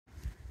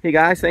Hey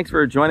guys, thanks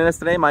for joining us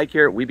today. Mike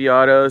here at WeBe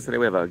Autos. Today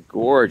we have a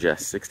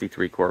gorgeous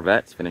 63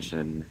 Corvette. It's finished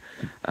in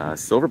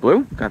silver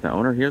blue. Got the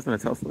owner here. He's going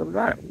to tell us a little bit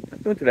about it. How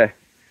you doing today?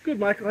 Good,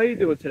 Michael. How you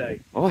doing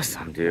today?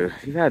 Awesome, dude.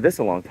 You've had this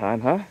a long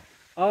time, huh?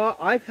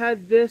 I've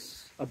had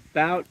this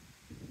about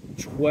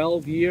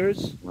 12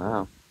 years.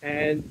 Wow.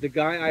 And the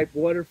guy I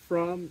bought it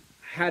from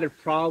had it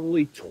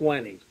probably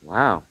 20.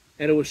 Wow.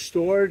 And it was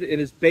stored in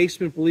his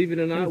basement, believe it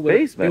or not. His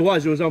basement?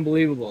 It was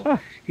unbelievable. Huh.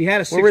 He had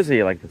a Where was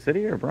he, like the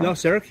city or Bronx? No,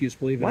 Syracuse,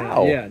 believe it or Wow.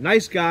 not. Yeah,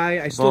 nice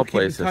guy. I still keep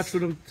in touch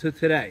with him to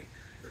today.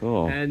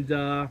 Cool. And,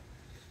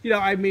 you know,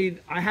 I mean,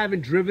 I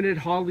haven't driven it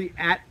hardly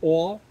at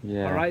all.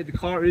 Yeah. All right, the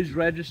car is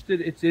registered.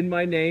 It's in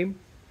my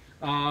name.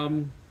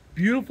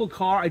 Beautiful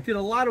car. I did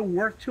a lot of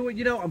work to it.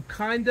 You know, I'm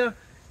kind of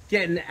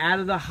getting out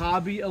of the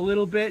hobby a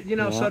little bit, you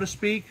know, so to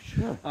speak.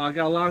 Sure. Got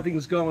a lot of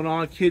things going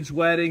on, kids'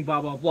 wedding,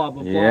 blah, blah, blah,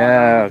 blah,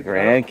 yeah, blah.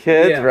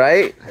 grandkids,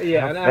 right?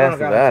 Yeah, How and I fast don't did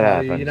gotta that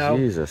tell happen? you know.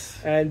 Jesus.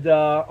 And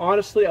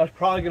honestly, I was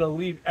probably going to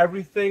leave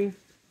everything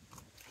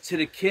to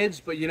the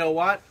kids, but you know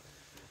what?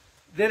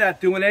 They're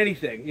not doing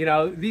anything. You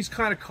know, these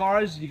kind of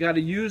cars, you got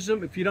to use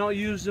them. If you don't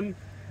use them,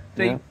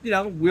 they, you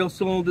know, wheel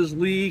cylinders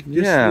leak,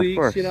 this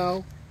leaks, you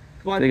know.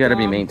 But they got to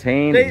be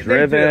maintained,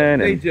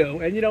 driven. They do.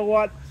 And you know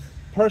what?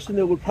 Person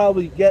that would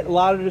probably get a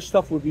lot of this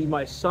stuff would be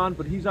my son,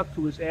 but he's up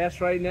to his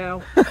ass right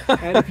now.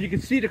 And if you can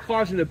see the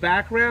cars in the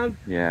background,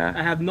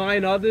 I have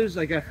 9 others.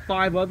 I got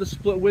 5 other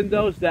split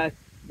windows that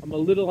I'm a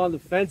little on the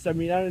fence. I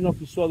mean, I don't know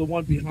if you saw the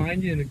one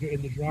behind you in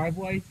the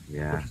driveway, which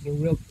is a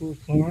real cool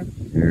car.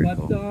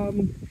 But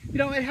you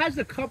know, it has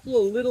a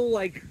couple of little,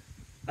 like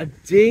a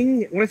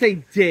ding. When I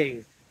say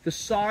ding, the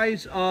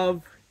size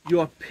of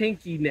your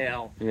pinky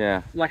nail.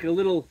 Yeah. Like a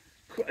little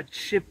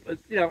chip,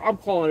 you know, I'm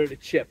calling it a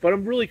chip, but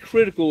I'm really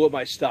critical with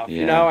my stuff,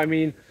 you know, I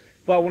mean,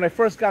 but when I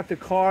first got the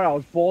car, I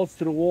was balls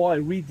to the wall. I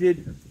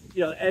redid,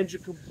 you know,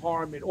 engine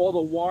compartment, all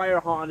the wire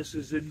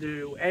harnesses are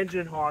new,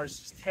 engine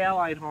harnesses,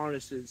 taillight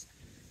harnesses,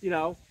 you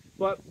know,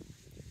 but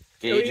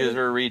gauges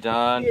are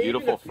redone,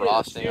 beautiful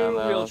frosting on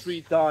those.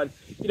 Wheels redone.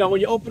 You know,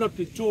 when you open up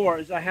the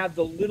doors, I have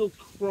the little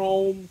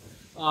chrome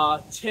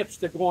tips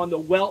that go on the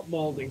welt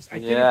moldings. I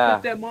didn't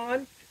put them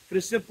on for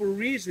the simple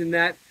reason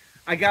that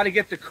I got to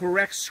get the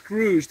correct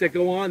screws that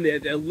go on there.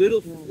 They're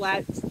little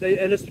flat, and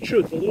it's the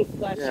truth, the little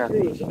flat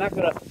screws. I'm not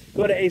going to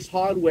go to Ace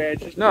Hardware.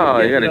 Just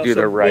no, you got to do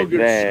the right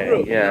thing. Screw,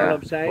 you know what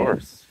I'm saying? Of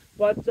course.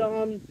 But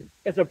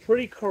it's a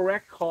pretty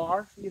correct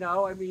car, you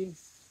know. I mean,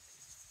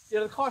 you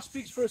know, the car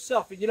speaks for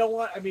itself. And you know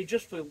what? I mean,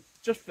 just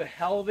for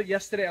hell of it,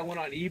 yesterday I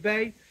went on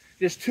eBay.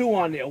 There's 2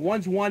 on there.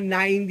 One's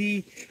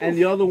 $190, and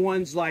the other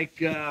one's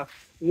like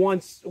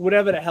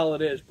whatever the hell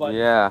it is. But you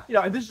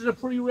know, and this is a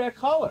pretty rare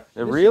color.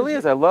 It really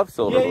is. I love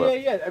silver blue.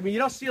 Yeah. I mean, you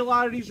don't see a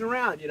lot of these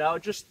around. You know,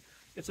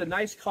 it's a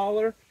nice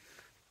color.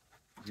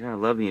 Yeah, I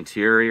love the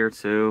interior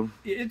too.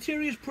 The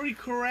interior is pretty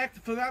correct.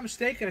 If I'm not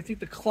mistaken, I think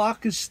the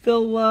clock is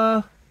still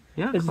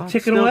is ticking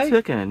still away.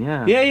 Ticking,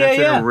 yeah. That's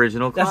an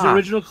original clock. That's an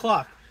original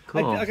clock.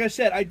 Cool. Like I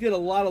said, I did a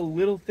lot of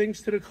little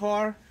things to the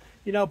car.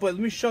 You know, but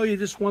let me show you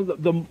this one,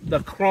 the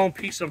chrome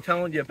piece I'm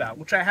telling you about,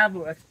 which I have.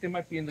 I think they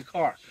might be in the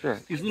car. Sure.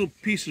 These little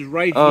pieces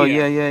right here. Oh,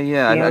 yeah. You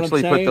know I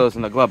actually put those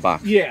in the glove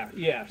box.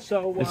 Yeah.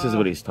 So this is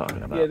what he's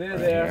talking about. Yeah, they're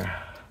there. Here.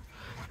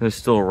 They're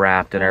still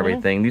wrapped and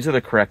everything. These are the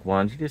correct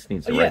ones. You just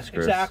need the right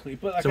screws. Exactly.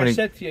 But like I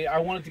said to you, I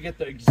wanted to get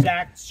the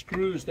exact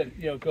screws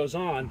that goes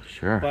on.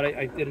 Sure. But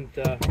I didn't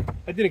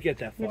get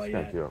that far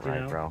yet. Do it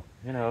right, bro.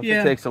 You know, if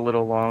it takes a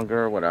little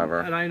longer, whatever.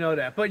 And I know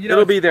that, but you know,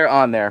 it'll be there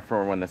on there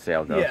for when the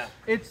sale goes.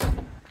 Yeah,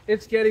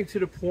 it's getting to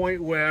the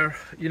point where,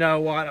 you know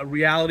what, a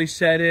reality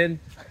set in.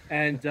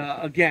 And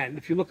again,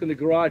 if you look in the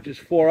garage, there's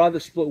 4 other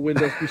split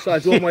windows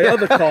besides all my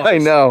other cars. I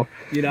know.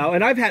 You know,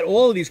 and I've had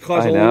all of these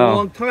cars a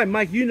long time.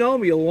 Mike, you know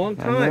me a long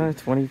time. I know,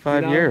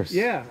 25 years.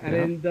 Yeah,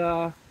 and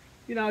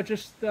you know,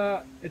 just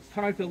it's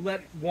time to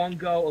let one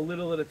go a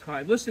little at a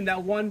time. Listen,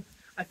 that one,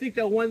 I think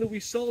that one that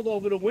we sold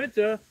over the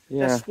winter,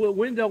 that split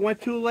window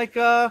went to like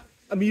a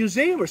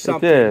museum or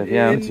something. It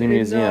did, in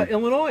museum.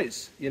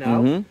 Illinois, you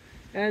know.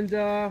 And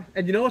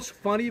you know what's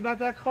funny about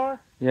that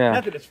car? Yeah.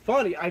 Not that it's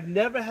funny. I've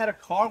never had a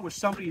car where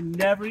somebody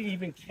never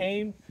even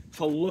came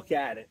to look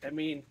at it. I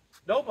mean,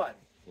 nobody.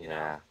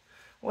 Yeah.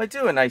 Well, I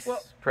do a nice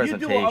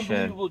presentation. You do an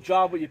unbelievable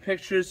job with your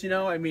pictures, you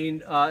know. I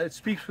mean, it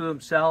speaks for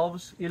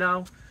themselves, you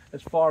know,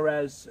 as far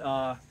as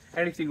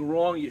anything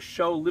wrong. You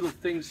show little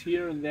things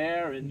here and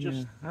there, and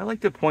just... I like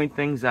to point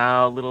things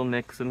out, little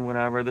nicks and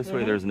whatever. This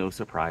way there's no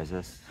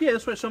surprises. Yeah,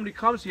 that's why somebody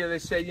comes here, they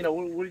say, you know,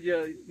 what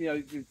you know,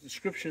 your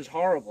description is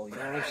horrible, you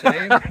know what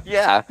I'm saying?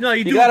 Yeah. No,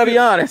 you got to be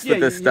honest with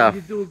this stuff.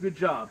 You do a good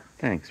job.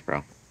 Thanks,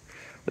 bro.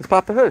 Let's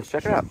pop the hood.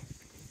 Check it out.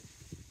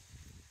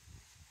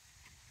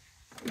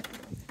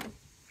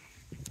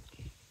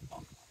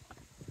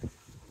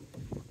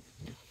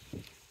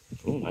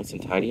 Oh, nice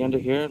and tidy under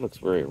here. Looks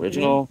very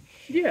original.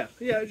 Yeah.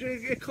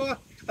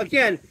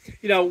 Again,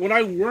 you know, when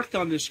I worked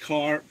on this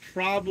car,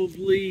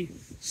 probably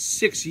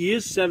 6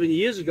 years, 7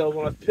 years ago, when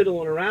I was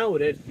piddling around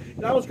with it,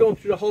 and I was going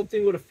through the whole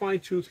thing with a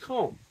fine-tooth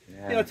comb.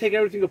 You know, take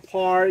everything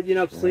apart, you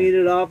know, clean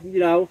it up, you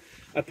know.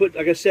 I put,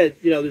 like I said,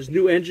 you know, there's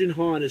new engine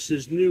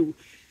harnesses, new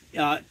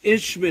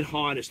instrument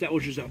harness. That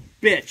was just a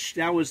bitch.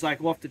 That was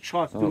like off the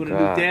charts, doing a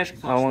new dash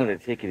cluster. How long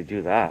did it take you to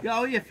do that?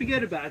 Oh yeah,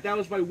 forget about it. That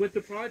was my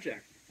winter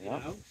project. You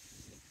know?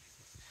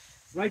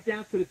 Right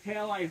down to the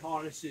taillight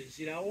harnesses,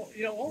 you know all that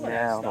stuff.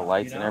 Yeah, all the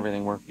lights and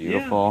everything work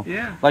beautiful.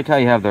 Yeah. Like how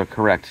you have the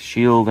correct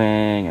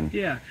shielding and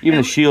even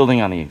the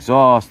shielding on the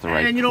exhaust, the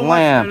right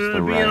clamps,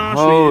 the right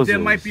hoses. There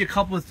might be a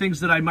couple of things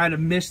that I might have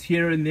missed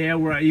here and there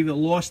where I either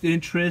lost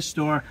interest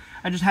or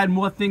I just had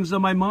more things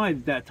on my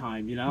mind at that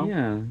time,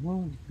 Yeah,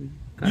 well,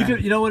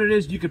 you know what it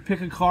is? You could pick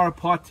a car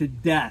apart to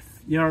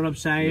death. You know what I'm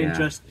saying?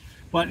 Yeah.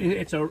 But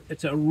it's a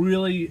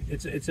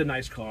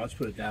nice car. Let's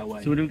put it that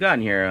way. So what have we got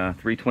in here?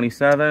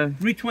 327.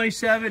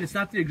 327. It's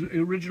not the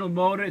original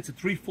motor. It's a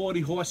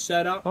 340 horse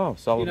setup. Oh,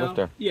 solid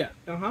lifter. Yeah.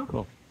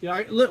 Cool.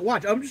 Yeah.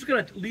 Watch. I'm just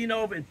gonna lean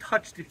over and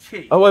touch the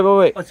key. Oh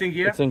wait. Oh, it's in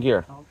gear. It's in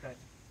gear.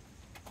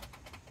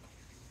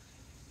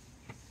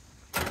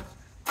 Okay.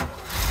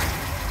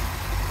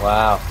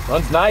 Wow.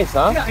 Runs nice,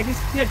 huh? Yeah.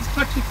 Just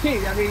touch the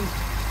key. I mean,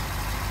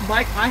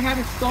 Mike, I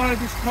haven't started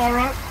this car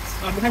up.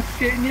 I'm not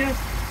shitting you.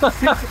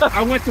 Since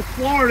I went to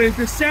Florida in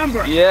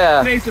December.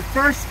 Yeah. Today's the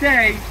first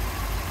day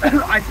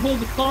I pulled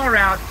the car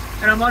out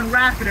and I'm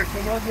unwrapping it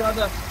from all the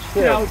other,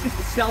 just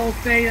the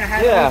cellophane I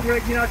had over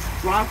it,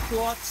 it's drop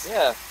cloths.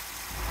 Yeah.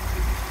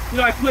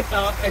 I put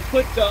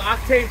the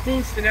octane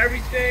boost and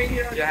everything,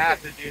 You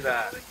have to do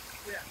that.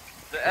 Yeah.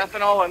 The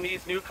ethanol in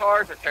these new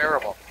cars are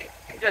terrible.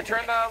 Yeah,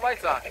 turn the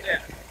lights on.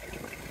 Yeah.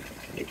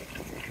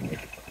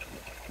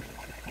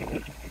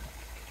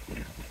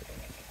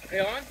 Hey,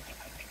 on?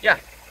 Yeah.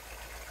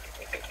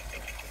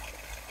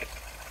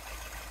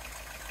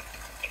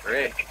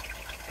 Great.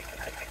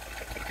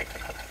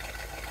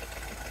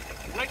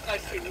 Brake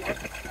lights should work.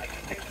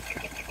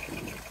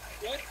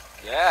 Good?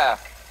 Yeah.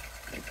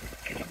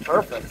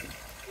 Perfect.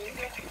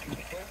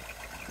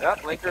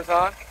 Yep, blinkers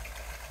on.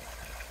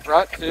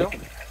 Front too.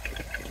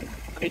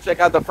 Let me check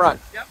out the front.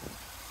 Yep.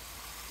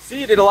 See,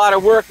 you did a lot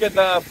of work in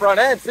the front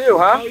end too,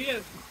 huh? Oh yeah.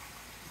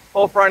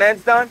 Whole front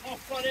end's done? Oh,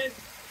 front end.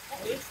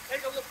 Let's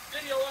take a little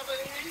video of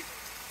it.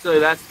 So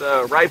that's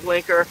the right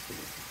blinker.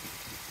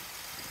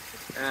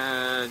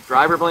 And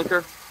driver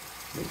blinker.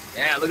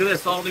 Yeah, look at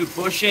this, all new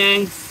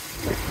bushings,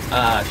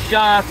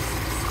 shocks,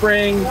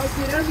 springs,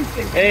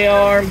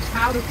 A-arms.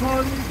 Powder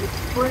coating, the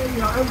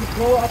spring, everything,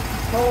 blow up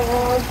the toe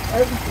arm,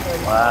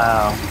 everything.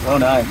 Wow, so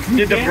nice.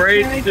 Did the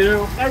brakes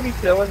too? Every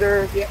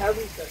cylinder,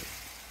 everything.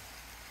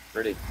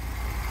 Pretty.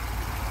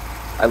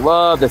 I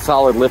love the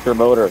solid lifter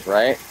motors,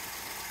 right?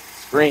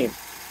 Scream.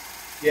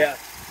 Yeah.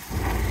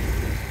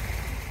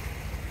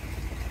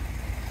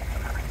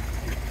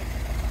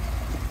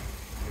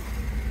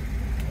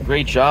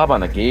 Great job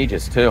on the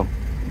gauges too.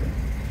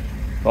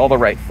 All the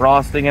right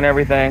frosting and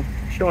everything.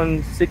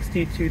 Showing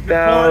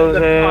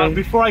 62,000.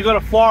 Before I go to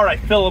Florida, I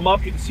fill them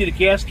up. You can see the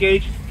gas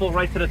gauge fill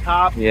right to the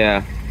top.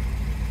 Yeah.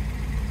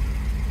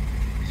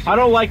 I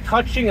don't like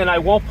touching, and I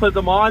won't put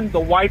them on the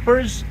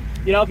wipers.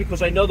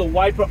 Because I know the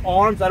wiper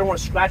arms. I don't want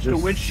to scratch the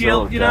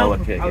windshield. So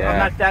delicate, I'm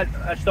not that.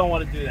 I just don't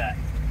want to do that.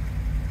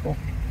 Cool.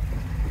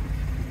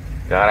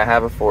 Gotta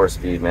have a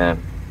 4-speed, man.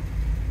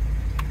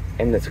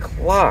 And this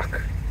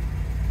clock.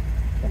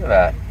 Look at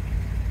that.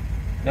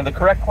 Now the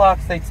correct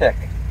clocks, they tick.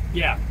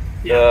 Yeah.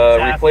 The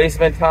exactly.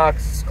 replacement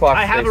clocks.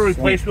 I have a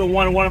replacement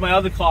one in one of my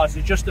other cars.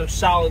 It's just a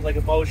solid like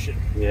Emotion.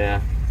 Yeah.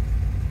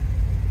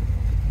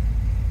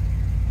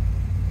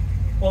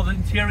 All the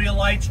interior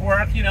lights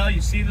work. You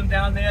see them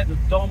down there. The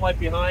dome light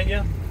behind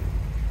you.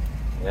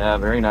 Yeah,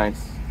 very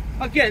nice.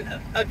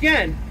 Again,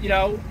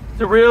 it's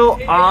a real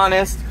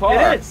honest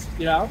car. It is.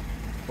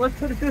 Let's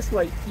put it this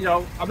way,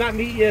 I'm not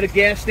meeting you at a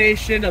gas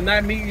station. I'm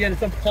not meeting you in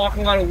some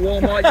parking lot of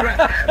Walmart.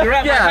 You're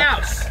at my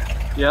house.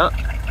 Yep.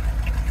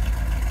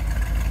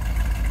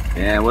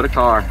 Yeah, what a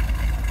car.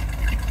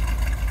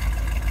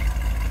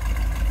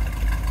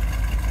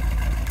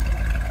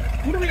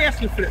 What are we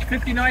asking for this?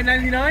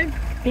 $59.99? I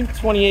think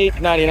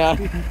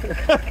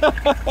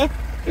 $28.99.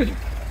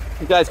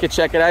 You guys can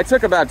check it out. I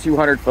took about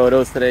 200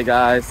 photos today,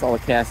 guys. All the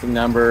casting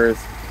numbers,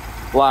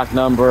 block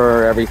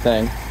number,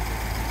 everything.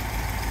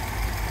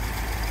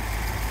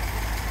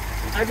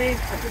 I mean,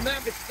 if I'm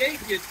not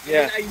mistaken,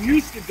 I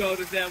used to go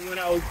to them when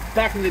I was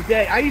back in the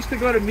day. I used to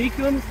go to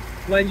Meekum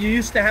when you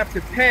used to have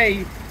to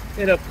pay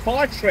in a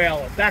car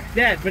trailer back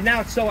then, but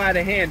now it's so out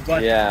of hand.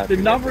 But the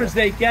numbers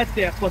they get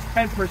there plus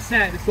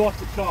 10%, it's off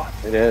the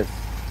charts. It is.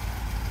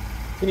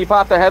 Can you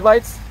pop the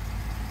headlights?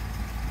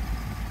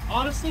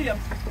 Honestly, are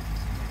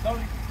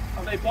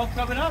they both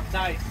coming up?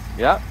 Nice.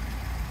 Yep.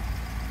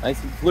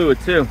 Nice and fluid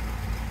too.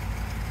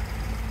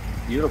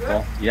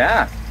 Beautiful.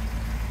 Yeah.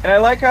 And I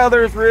like how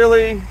there's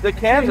the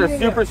cans are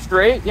super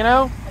straight,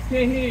 I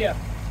can't hear you.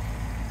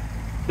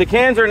 The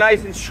cans are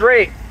nice and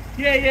straight.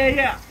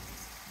 Yeah.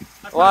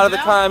 A lot of the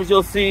times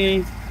you'll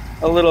see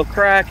a little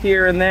crack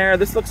here and there.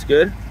 This looks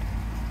good.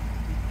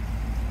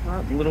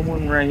 A little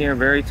one right here,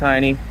 very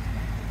tiny.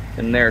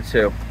 And there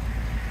too.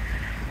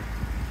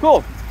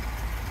 Cool.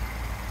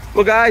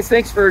 Well guys,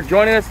 thanks for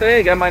joining us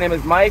today. Again, my name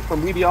is Mike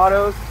from WeBe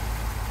Autos.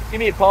 Give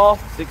me a call,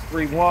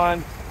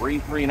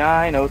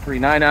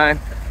 631-339-0399.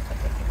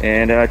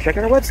 And check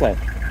out our website.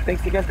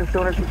 Thanks again for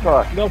showing us your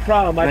car. No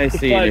problem. Nice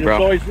seeing you,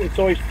 bro. It's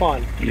always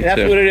fun. That's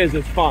too. what it is.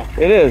 It's fun.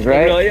 It is,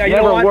 right? Really, you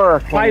never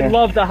work. I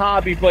love the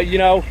hobby, but you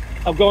know,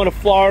 I'm going to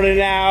Florida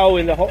now,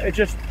 and the whole it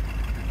just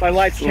my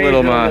life's changed a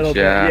little much, bit.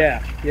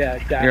 yeah. Yeah,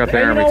 exactly. You're up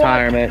there in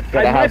retirement.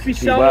 I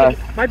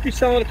might be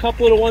selling a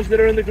couple of the ones that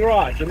are in the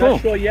garage. I'm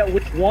not sure yet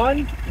which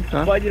one,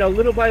 but you know,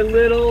 little by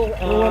little.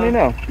 Let me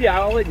know.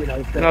 Yeah, I'll let you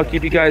know. And I'll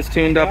keep you guys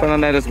tuned up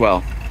on that as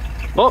well.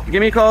 Well,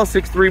 give me a call,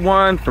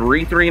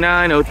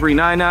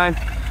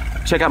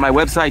 631-339-0399. Check out my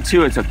website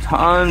too. It's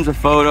tons of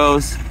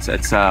photos.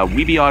 It's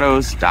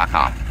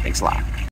WeBeAutos.com. Thanks a lot.